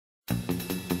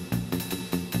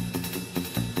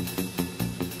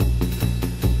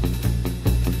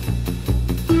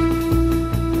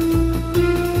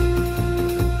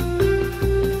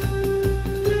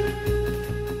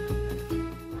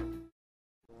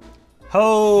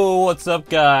Ho, what's up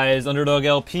guys? Underdog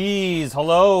LPs.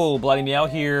 Hello, Blattymeow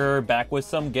here, back with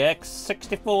some Gex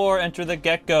 64, enter the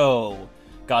Gecko.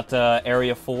 Got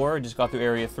area 4, just got through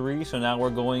area 3, so now we're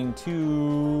going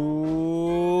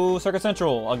to Circuit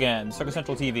Central again, Circuit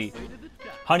Central TV.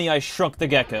 Honey, I Shrunk the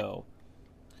Gecko.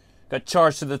 Got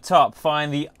charged to the top,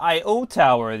 find the I/O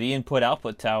tower, the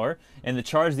input-output tower, and to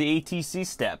charge the ATC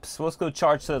steps. So let's go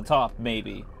charge to the top,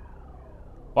 maybe.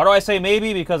 Why do I say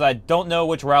maybe? Because I don't know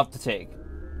which route to take.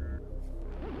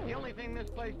 The only thing this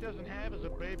place doesn't have is a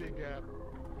baby gap.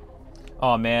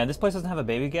 Oh man, this place doesn't have a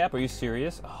baby gap? Are you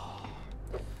serious? Oh.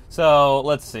 So,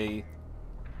 let's see.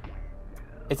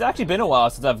 It's actually been a while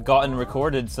since I've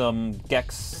recorded some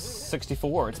Gex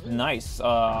 64. It's been nice.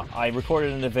 I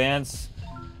recorded in advance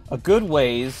a good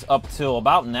ways up till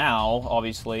about now,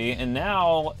 obviously, and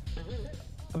now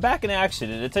I'm back in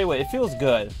action. And I tell you what, it feels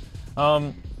good.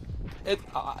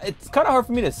 It's kind of hard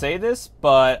for me to say this,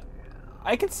 but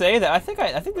I could say that I think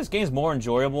this game's more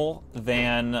enjoyable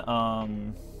than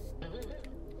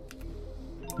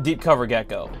Deep Cover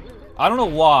Gecko. I don't know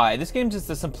why. This game, just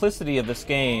the simplicity of this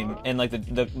game and like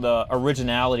the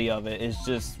originality of it is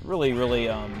just really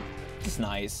just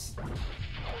nice.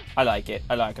 I like it.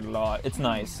 I like it a lot. It's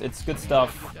nice. It's good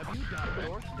stuff.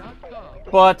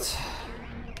 But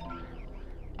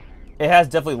it has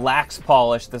definitely lacks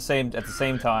polish at the same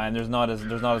time. There's not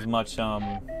as much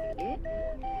oh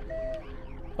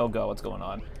god, what's going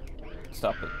on?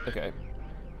 Stop it. Okay.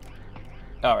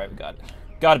 Alright, we got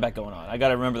it back going on. I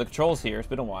gotta remember the controls here, it's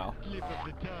been a while.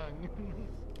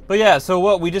 But yeah, so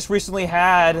what we just recently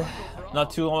had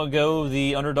not too long ago,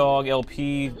 the Underdog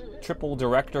LP Triple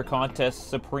Director Contest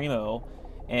Supremo.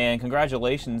 And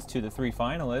congratulations to the 3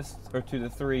 finalists, or to the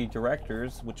 3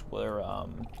 directors, which were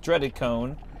Dreaded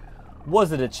Cone,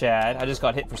 Was It a Chad? I just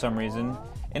got hit for some reason.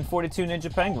 And 42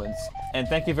 Ninja Penguins. And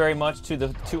thank you very much to the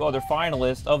 2 other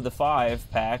finalists of the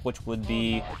 5-pack, which would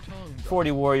be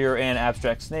 40 Warrior and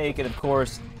Abstract Snake, and of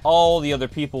course, all the other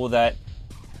people that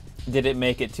didn't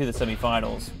make it to the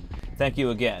semifinals. Thank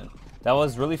you again. That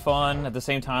was really fun, at the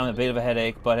same time a bit of a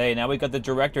headache, but hey, now we got the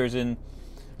directors, and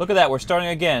look at that, we're starting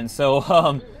again.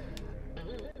 So,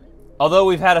 although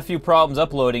we've had a few problems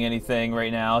uploading anything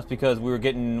right now, it's because we're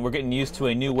getting used to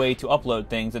a new way to upload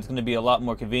things. It's going to be a lot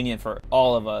more convenient for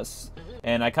all of us.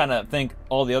 And I kind of think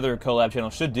all the other collab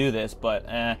channels should do this, but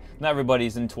not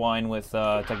everybody's entwined with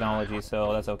technology,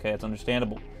 so that's okay. It's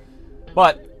understandable.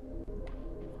 But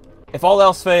if all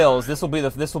else fails, this will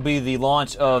be the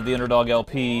launch of the Underdog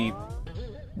LP,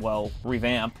 well,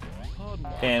 revamp,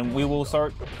 and we will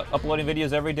start uploading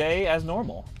videos every day as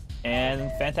normal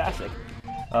and fantastic.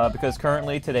 Because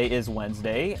currently today is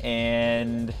Wednesday,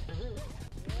 and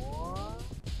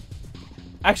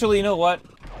actually, you know what?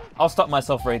 I'll stop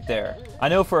myself right there. I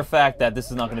know for a fact that this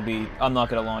is not going to be, I'm not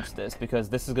going to launch this because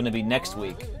this is going to be next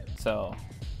week. So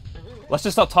let's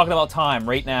just stop talking about time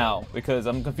right now because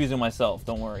I'm confusing myself.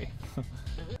 Don't worry.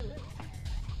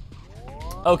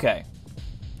 Okay.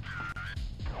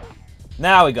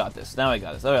 Now we got this. Now we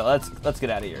got this. Okay, let's get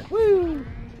out of here. Woo!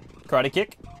 Karate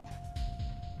kick.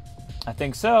 I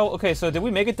think so. Okay, so did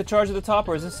we make it to charge at the top,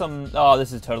 or is this some? Oh,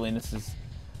 this is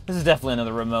definitely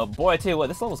another remote. Boy, I tell you what,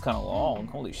 this level's kind of long.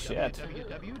 Holy shit!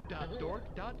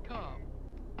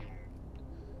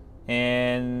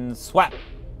 And swap.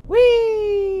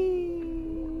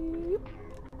 Whee!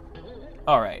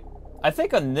 All right. I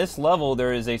think on this level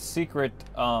there is a secret.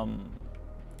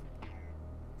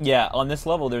 Yeah, on this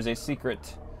level there's a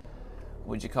secret.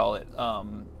 What'd you call it?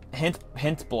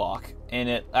 Hint block, and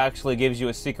it actually gives you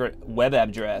a secret web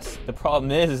address. The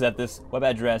problem is that this web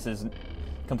address is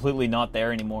completely not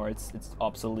there anymore. It's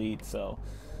obsolete. So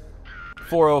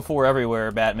 404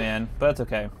 everywhere, Batman. But that's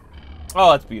okay.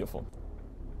 Oh, that's beautiful.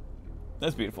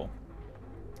 That's beautiful.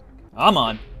 I'm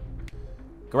on.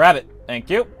 Grab it. Thank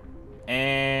you.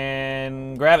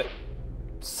 And grab it.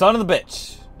 Son of the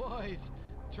bitch. Boys,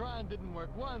 trying didn't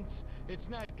work once. It's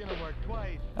not gonna work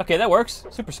twice. Okay, that works.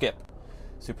 Super skip.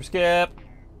 Super skip.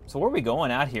 So where are we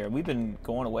going out here? We've been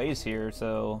going a ways here,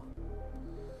 so...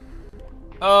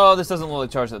 Oh, this doesn't look like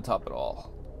charge at the top at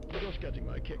all. Just getting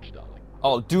my kick stalling.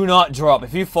 Oh, do not drop.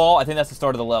 If you fall, I think that's the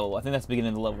start of the level. I think that's the beginning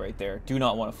of the level right there. Do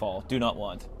not want to fall. Do not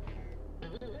want.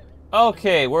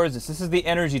 Okay, where is this? This is the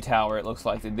energy tower, it looks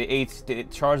like. The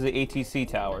charge the ATC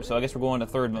tower. So I guess we're going to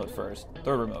third remote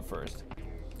first.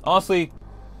 Honestly,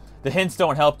 the hints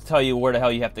don't help to tell you where the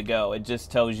hell you have to go. It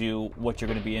just tells you what you're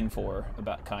going to be in for,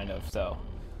 about kind of. So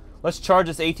let's charge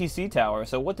this ATC tower.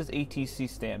 So what does ATC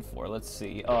stand for? Let's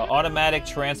see. Automatic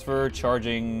Transfer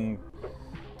Charging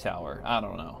Tower. I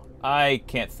don't know. I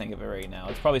can't think of it right now.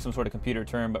 It's probably some sort of computer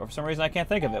term, but for some reason I can't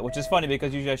think of it, which is funny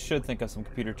because usually I should think of some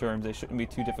computer terms. They shouldn't be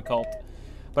too difficult.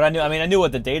 But I knew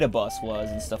what the data bus was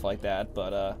and stuff like that,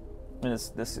 but I mean, it's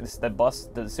that bus,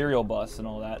 the serial bus and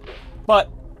all that. But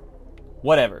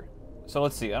whatever. So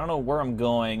let's see. I don't know where I'm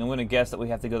going. I'm going to guess that we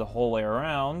have to go the whole way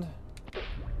around.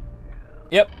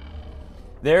 Yep.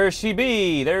 There she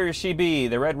be. There she be.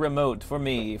 The red remote for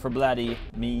me, for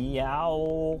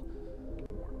Blattymeow.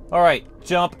 All right,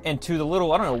 jump into the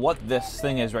little, I don't know what this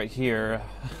thing is right here.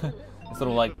 This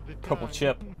little, like, purple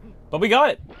chip. But we got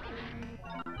it.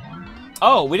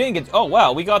 Oh, we didn't get, oh,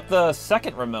 wow, we got the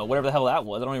second remote, whatever the hell that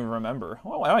was. I don't even remember.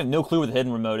 Oh, I have no clue where the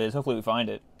hidden remote is. Hopefully we find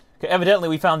it. Okay, evidently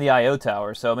we found the I.O.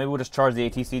 tower, so maybe we'll just charge the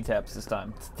ATC steps this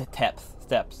time.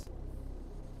 Steps.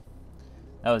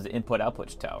 That was the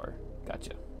input-output tower.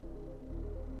 Gotcha.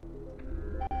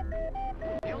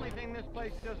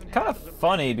 Kind of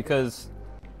funny because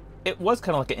it was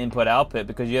kind of like an input-output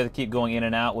because you had to keep going in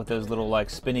and out with those little,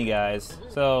 like, spinny guys.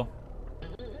 So,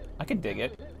 I can dig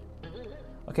it.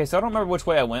 Okay, so I don't remember which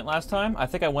way I went last time. I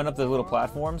think I went up the little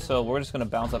platform, so we're just going to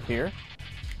bounce up here.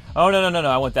 Oh, no,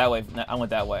 I went that way. I went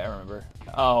that way, I remember.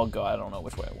 Oh, God, I don't know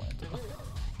which way I went.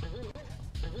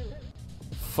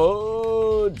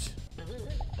 Fudge!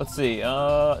 Let's see.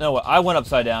 No, I went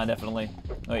upside down, definitely.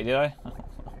 Wait, did I?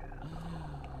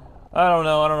 I don't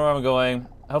know where I'm going.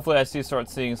 Hopefully I start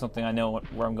seeing something. I know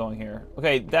where I'm going here.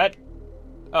 Okay, that...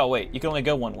 Oh, wait, you can only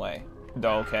go one way.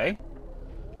 Okay.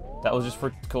 That was just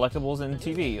for collectibles and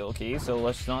TV. Okay, so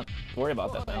let's not worry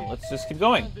about that now. Let's just keep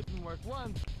going.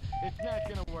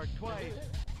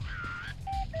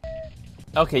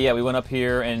 Okay, yeah, we went up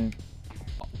here and...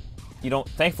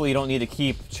 Thankfully you don't need to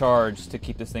keep charge to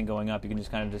keep this thing going up. You can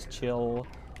just kind of just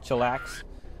chillax.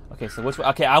 Okay, so which way?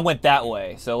 Okay, I went that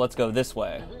way, so let's go this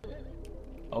way.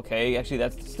 Okay, actually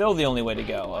that's still the only way to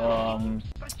go.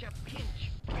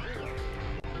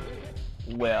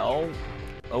 Well,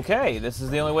 okay, this is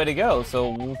the only way to go, so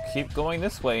we'll keep going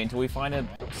this way until we find a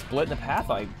split in the path,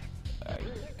 I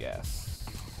guess.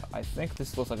 I think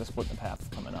this looks like a split in the path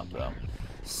coming up, though.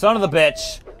 Son of the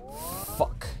bitch!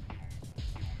 Fuck.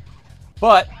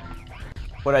 But,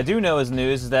 what I do know is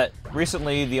news is that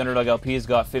recently the Underdog LPs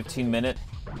got 15-minute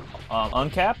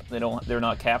uncapped. They're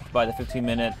not capped by the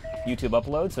 15-minute YouTube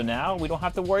upload, so now we don't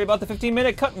have to worry about the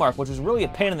 15-minute cut mark, which is really a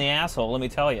pain in the asshole, let me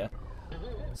tell you.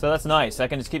 So that's nice. I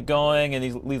can just keep going,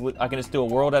 and I can just do a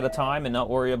world at a time and not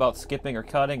worry about skipping or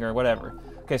cutting or whatever.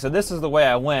 Okay, so this is the way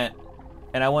I went,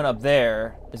 and I went up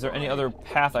there. Is there any other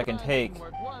path I can take?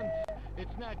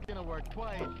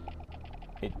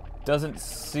 It doesn't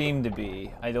seem to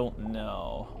be. I don't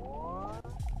know.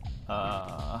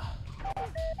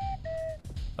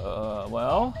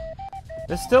 Well,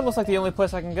 this still looks like the only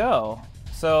place I can go.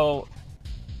 So,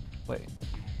 wait.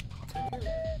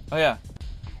 Oh yeah.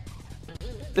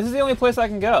 This is the only place I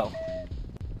can go.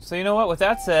 So you know what? With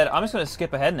that said, I'm just gonna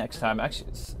skip ahead next time.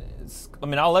 Actually, I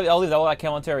mean, I'll leave all that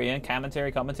commentary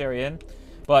in.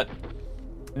 But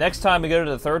next time we go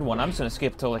to the third one, I'm just gonna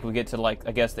skip till like we get to like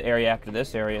I guess the area after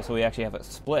this area, so we actually have it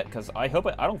split. Because I hope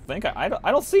I don't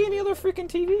see any other freaking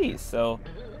TVs. So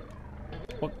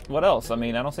what else? I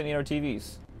mean, I don't see any other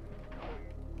TVs.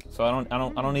 So I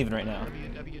don't even right now.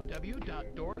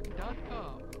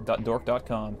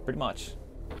 www.dork.com. Pretty much.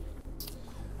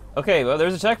 Okay, well,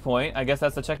 there's a checkpoint. I guess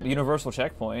that's the universal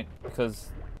checkpoint because,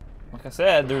 like I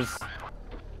said, there's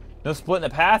no split in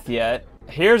the path yet.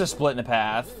 Here's a split in the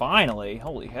path. Finally,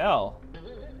 holy hell.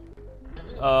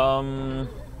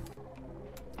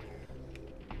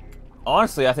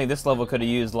 Honestly, I think this level could have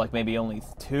used like maybe only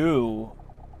 2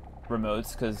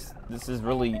 remotes because this is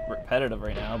really repetitive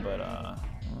right now. But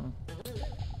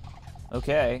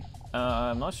okay,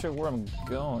 I'm not sure where I'm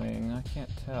going. I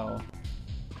can't tell.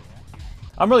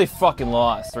 I'm really fucking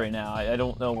lost right now. I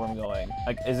don't know where I'm going.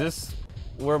 Like, is this...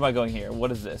 Where am I going here? What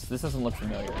is this? This doesn't look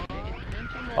familiar.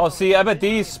 Oh, see, I bet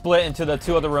these split into the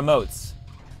 2 other remotes.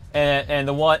 And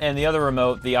the other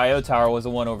remote, the I.O. tower, was the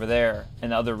one over there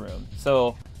in the other room.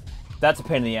 So, that's a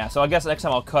pain in the ass. So I guess next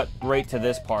time I'll cut right to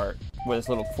this part, where this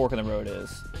little fork in the road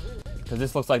is. Because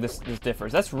this looks like this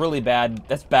differs. That's really bad.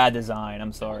 That's bad design.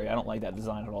 I'm sorry. I don't like that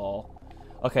design at all.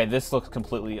 Okay, this looks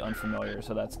completely unfamiliar,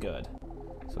 so that's good.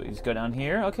 So we just go down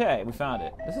here. Okay, we found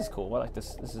it. This is cool. I like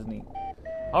this. This is neat.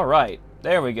 All right,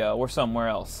 there we go. We're somewhere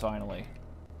else finally.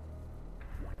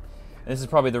 And this is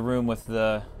probably the room with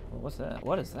the. What's that?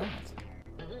 What is that?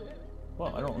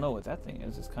 Well, I don't know what that thing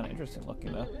is. It's kind of interesting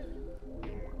looking though.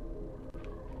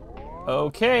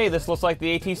 Okay, this looks like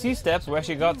the ATC steps. We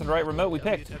actually got the right remote we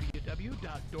picked.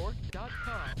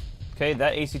 Okay,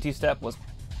 that ACT step was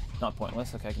not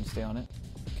pointless. Okay, I can stay on it.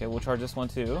 Okay, we'll charge this one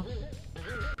too.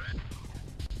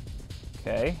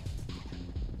 Okay.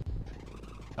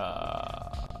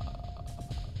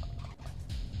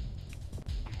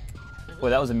 Boy,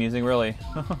 that was amusing, really.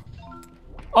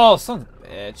 Oh, son of a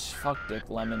bitch. Fuck Dick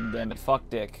Lemon, damn it. Fuck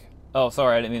Dick. Oh,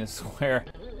 sorry, I didn't mean to swear.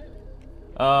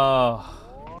 Oh.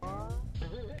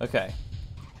 Okay.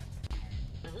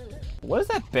 What is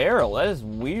that barrel? That is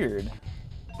weird.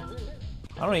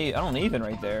 I don't even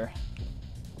right there.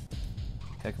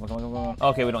 Okay, come on, come on, come on.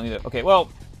 Okay, we don't need it. Okay,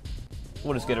 well,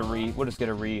 we'll just get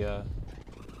a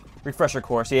refresher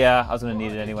course. Yeah, I was gonna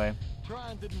need it anyway.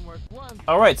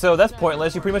 Alright, so that's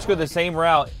pointless. You pretty much go the same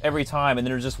route every time, and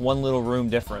there's just one little room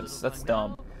difference. That's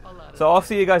dumb. So I'll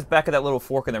see you guys back at that little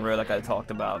fork in the road like I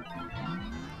talked about.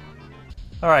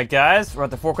 Alright, guys, we're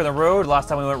at the fork in the road. Last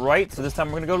time we went right, so this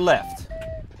time we're gonna go left.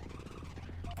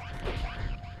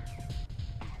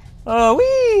 Oh,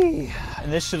 wee!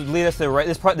 And this should lead us to the right.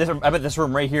 I bet this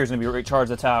room right here is gonna be recharge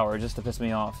the tower, just to piss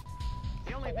me off.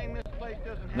 The only thing this place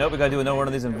doesn't have. Nope, we gotta do another one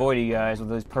of these and voidy guys with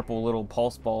those purple little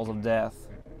pulse balls of death.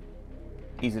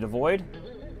 Easy to void.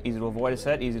 Easy to avoid, I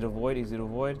said. Easy to avoid, easy to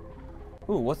avoid.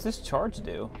 Ooh, what's this charge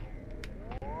do?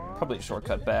 Probably a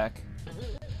shortcut back.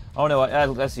 Oh no,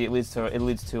 I see. It leads to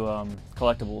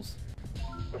collectibles.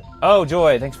 Oh,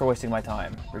 Joy, thanks for wasting my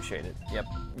time. Appreciate it. Yep.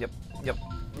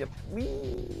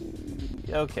 Whee!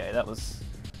 Okay, that was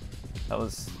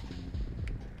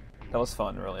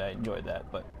fun. Really, I enjoyed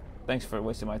that. But thanks for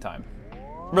wasting my time.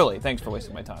 Really, thanks for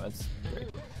wasting my time. That's great.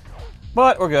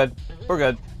 But we're good. We're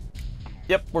good.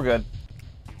 Yep, we're good.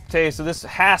 Okay, so this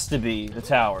has to be the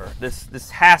tower. This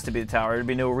has to be the tower. There'd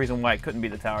be no reason why it couldn't be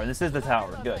the tower. And this is the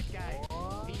tower. Good.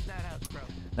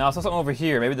 Now I saw something over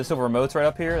here. Maybe the silver remote's right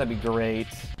up here. That'd be great.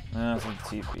 That's a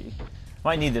TP.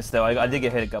 Might need this though. I did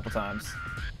get hit a couple times.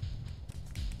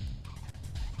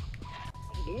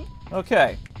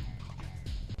 Okay.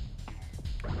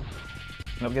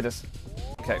 Nope, get this.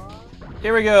 Okay.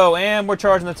 Here we go, and we're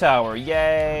charging the tower.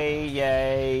 Yay,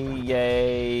 yay,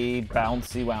 yay.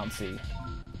 Bouncy, wouncy.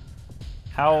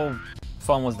 How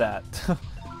fun was that?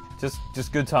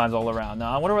 just good times all around.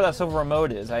 Now, I wonder where that silver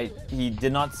remote is. He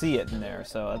did not see it in there,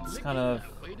 so that's kind of...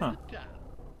 Huh.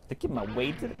 Sticking my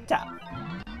way to the top.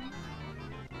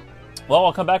 Well,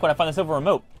 I'll come back when I find the silver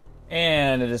remote.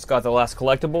 And I just got the last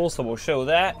collectible, so we'll show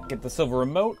that. Get the silver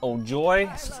remote. Oh,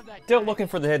 joy. Still looking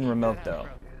for the hidden remote, though.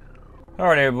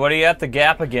 Alright, everybody. At the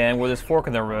gap again, where there's fork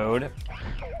in the road.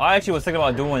 I actually was thinking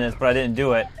about doing this, but I didn't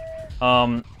do it.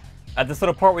 At this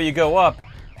little part where you go up,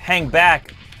 hang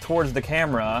back towards the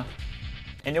camera,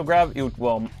 and you'll grab...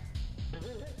 Well,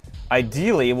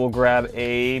 ideally, we'll grab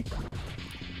a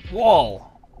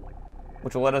wall,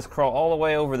 which will let us crawl all the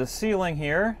way over the ceiling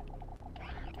here.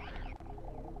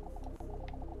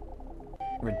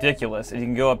 Ridiculous. And you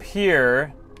can go up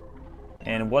here,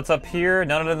 and what's up here?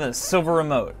 None other than the silver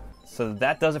remote. So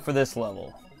that does it for this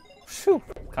level. Phew,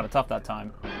 kind of tough that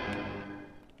time.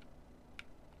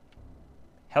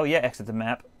 Hell yeah, exit the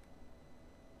map.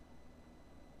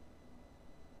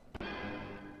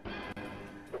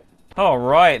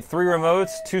 Alright, 3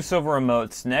 remotes, 2 silver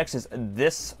remotes. Next is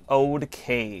this old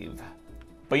cave.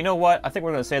 But you know what? I think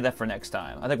we're going to save that for next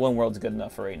time. I think one world's good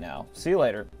enough for right now. See you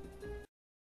later.